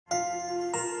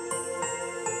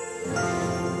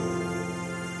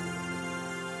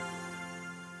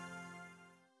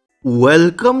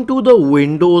Welcome to the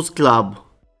Windows Club.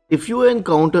 If you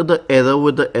encounter the error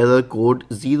with the error code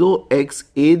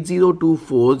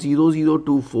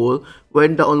 0x80240024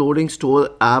 when downloading store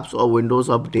apps or Windows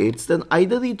updates, then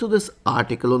either read through this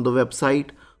article on the website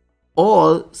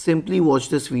or simply watch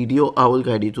this video. I will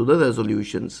guide you to the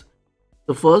resolutions.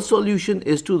 The first solution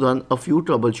is to run a few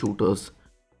troubleshooters.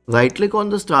 Right click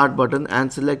on the start button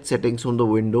and select settings from the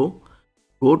window.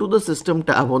 Go to the system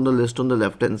tab on the list on the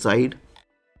left hand side.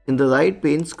 In the right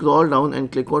pane, scroll down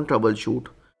and click on Troubleshoot.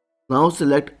 Now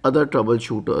select Other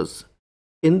Troubleshooters.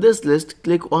 In this list,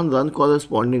 click on Run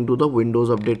corresponding to the Windows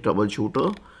Update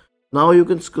Troubleshooter. Now you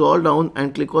can scroll down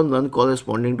and click on Run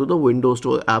corresponding to the Windows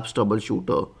Store Apps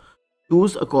Troubleshooter.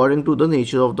 Choose according to the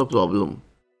nature of the problem.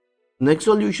 Next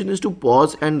solution is to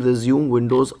pause and resume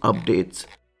Windows updates.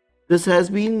 This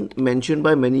has been mentioned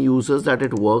by many users that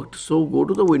it worked, so go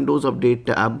to the Windows Update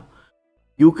tab.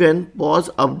 You can pause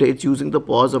updates using the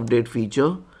pause update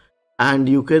feature, and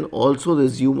you can also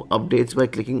resume updates by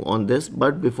clicking on this,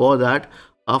 but before that,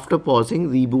 after pausing,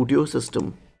 reboot your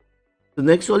system. The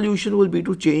next solution will be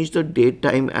to change the date,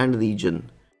 time and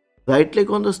region. Right click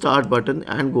on the start button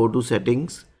and go to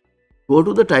settings. Go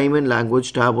to the time and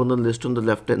language tab on the list on the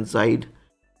left hand side.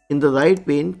 In the right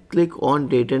pane, click on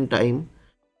date and time.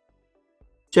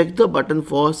 Check the button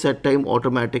for set time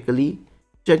automatically.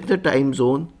 Check the time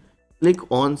zone. Click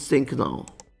on Sync now.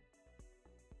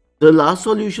 The last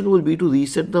solution will be to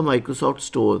reset the Microsoft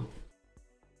Store.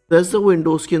 Press the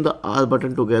Windows key and the R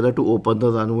button together to open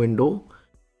the Run window.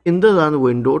 In the Run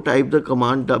window, type the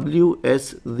command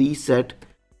ws reset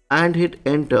and hit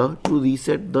enter to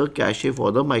reset the cache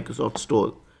for the Microsoft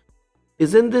Store.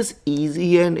 Isn't this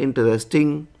easy and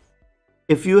interesting?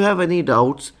 If you have any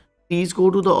doubts, please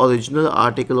go to the original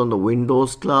article on the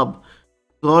Windows Club.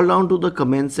 Scroll down to the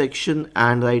comment section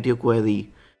and write your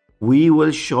query. We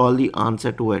will surely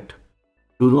answer to it.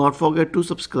 Do not forget to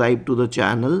subscribe to the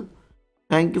channel.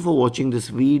 Thank you for watching this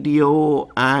video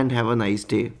and have a nice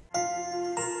day.